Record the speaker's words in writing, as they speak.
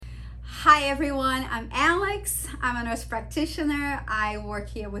Hi everyone, I'm Alex. I'm a nurse practitioner. I work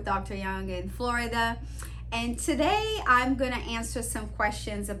here with Dr. Young in Florida. And today I'm going to answer some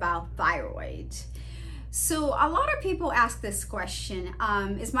questions about thyroid. So a lot of people ask this question,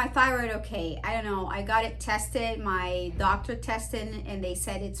 is my thyroid okay? I don't know, I got it tested, my doctor tested and they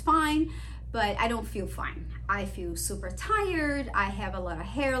said it's fine, but I don't feel fine. I feel super tired, I have a lot of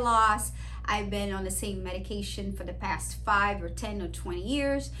hair loss, I've been on the same medication for the past 5 or 10 or 20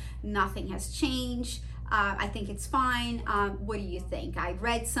 years, nothing has changed. I think it's fine. What do you think? I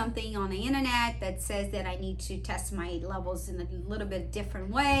read something on the internet that says that I need to test my levels in a little bit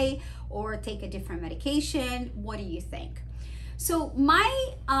different way or take a different medication. What do you think? So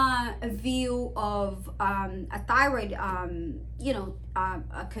my view of a thyroid, a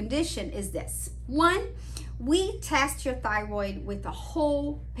condition is this. One, we test your thyroid with a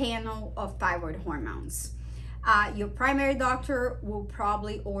whole panel of thyroid hormones. Your primary doctor will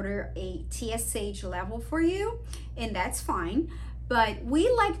probably order a TSH level for you, and that's fine. But we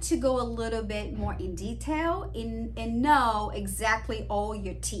like to go a little bit more in detail and know exactly all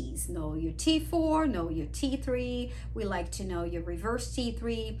your T's. Know your T4, know your T3. We like to know your reverse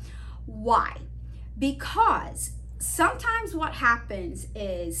T3. Why? Because sometimes what happens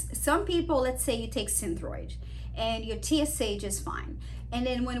is some people, let's say you take Synthroid and your TSH is fine. And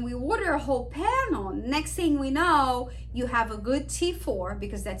then when we order a whole panel, next thing we know, you have a good T4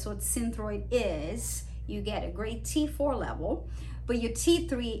 because that's what Synthroid is. You get a great T4 level, but your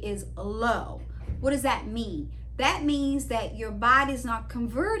T3 is low. What does that mean? That means that your body is not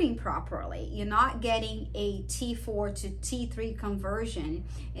converting properly. You're not getting a T4 to T3 conversion,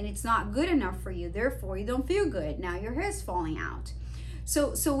 and it's not good enough for you. Therefore, you don't feel good. Now your hair is falling out.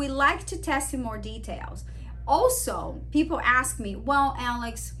 So we like to test in more details. Also, people ask me, well,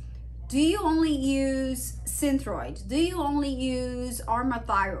 Alex, do you only use Synthroid? Do you only use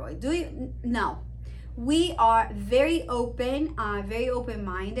Armathyroid? No. We are very open-minded.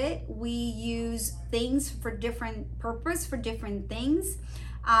 We use things for different purpose, for different things.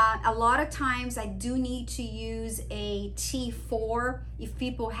 A lot of times I do need to use a T4 if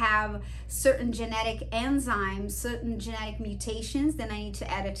people have certain genetic enzymes, certain genetic mutations, then I need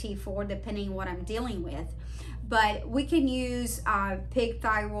to add a T4 depending on what I'm dealing with. But we can use pig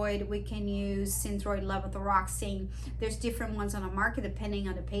thyroid, we can use Synthroid levothyroxine. There's different ones on the market depending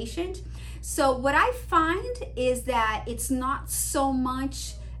on the patient. So what I find is that it's not so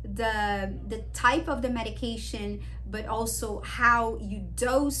much the type of the medication, but also how you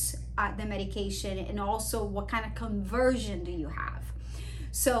dose the medication and also what kind of conversion do you have.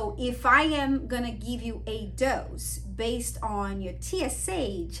 So if I am gonna give you a dose based on your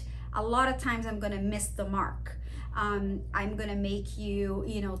TSH, a lot of times I'm gonna miss the mark. I'm gonna make you,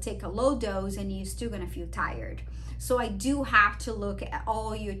 take a low dose and you're still gonna feel tired. So I do have to look at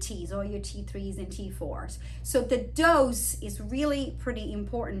all your T's, all your T3s and T4s. So the dose is really pretty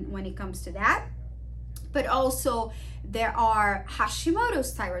important when it comes to that. But also there are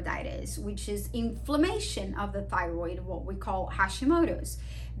Hashimoto's thyroiditis, which is inflammation of the thyroid, what we call Hashimoto's.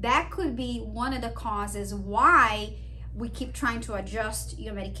 That could be one of the causes why we keep trying to adjust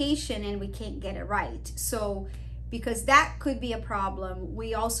your medication and we can't get it right. So because that could be a problem,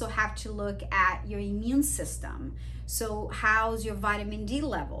 we also have to look at your immune system. So how's your vitamin D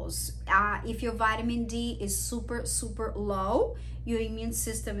levels? If your vitamin D is super low, your immune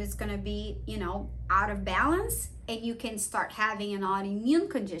system is gonna be, out of balance, and you can start having an autoimmune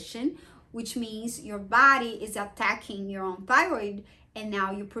condition, which means your body is attacking your own thyroid and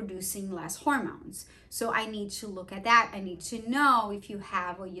now you're producing less hormones. So I need to look at that. I need to know if you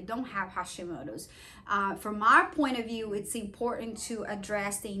have or you don't have Hashimoto's. From our point of view, it's important to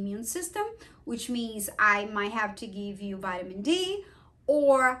address the immune system, which means I might have to give you vitamin D,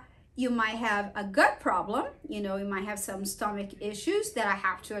 or you might have a gut problem. You might have some stomach issues that I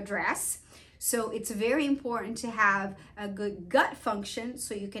have to address. So it's very important to have a good gut function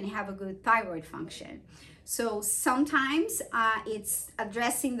so you can have a good thyroid function. So sometimes it's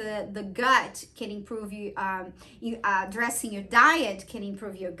addressing the gut can improve you, addressing your diet can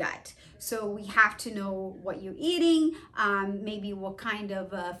improve your gut. So we have to know what you're eating, maybe what kind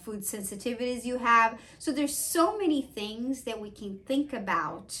of food sensitivities you have. So there's so many things that we can think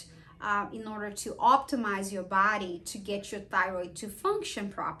about in order to optimize your body to get your thyroid to function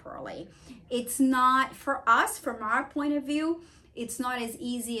properly. It's not, for us, from our point of view, it's not as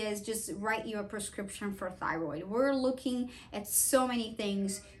easy as just write you a prescription for thyroid. We're looking at so many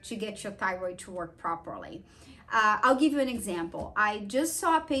things to get your thyroid to work properly. I'll give you an example. I just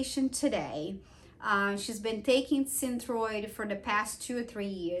saw a patient today. She's been taking Synthroid for the past 2 or 3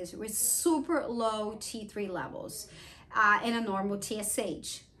 years with super low T3 levels and a normal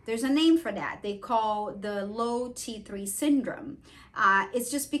TSH. There's a name for that. They call the low T3 syndrome.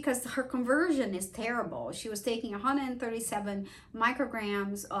 It's just because her conversion is terrible. She was taking 137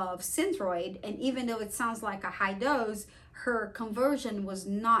 micrograms of Synthroid, and even though it sounds like a high dose, her conversion was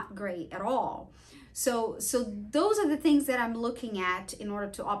not great at all. So those are the things that I'm looking at in order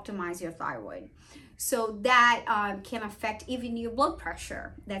to optimize your thyroid. So that can affect even your blood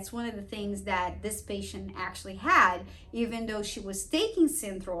pressure. That's one of the things that this patient actually had, even though she was taking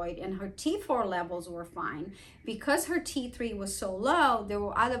Synthroid and her T4 levels were fine. Because her T3 was so low, there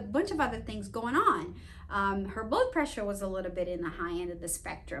were a bunch of other things going on. Her blood pressure was a little bit in the high end of the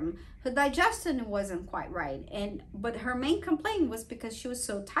spectrum. Her digestion wasn't quite right, but her main complaint was because she was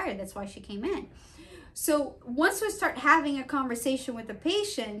so tired. That's why she came in. So once we start having a conversation with the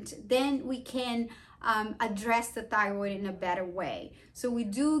patient, then we can address the thyroid in a better way. So we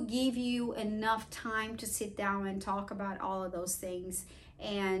do give you enough time to sit down and talk about all of those things.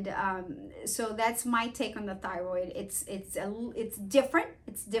 And so that's my take on the thyroid. It's different.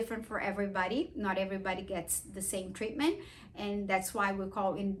 It's different for everybody. Not everybody gets the same treatment, and that's why we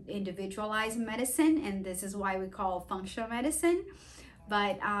call individualized medicine, and this is why we call functional medicine.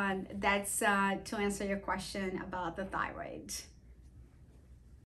 But that's to answer your question about the thyroid.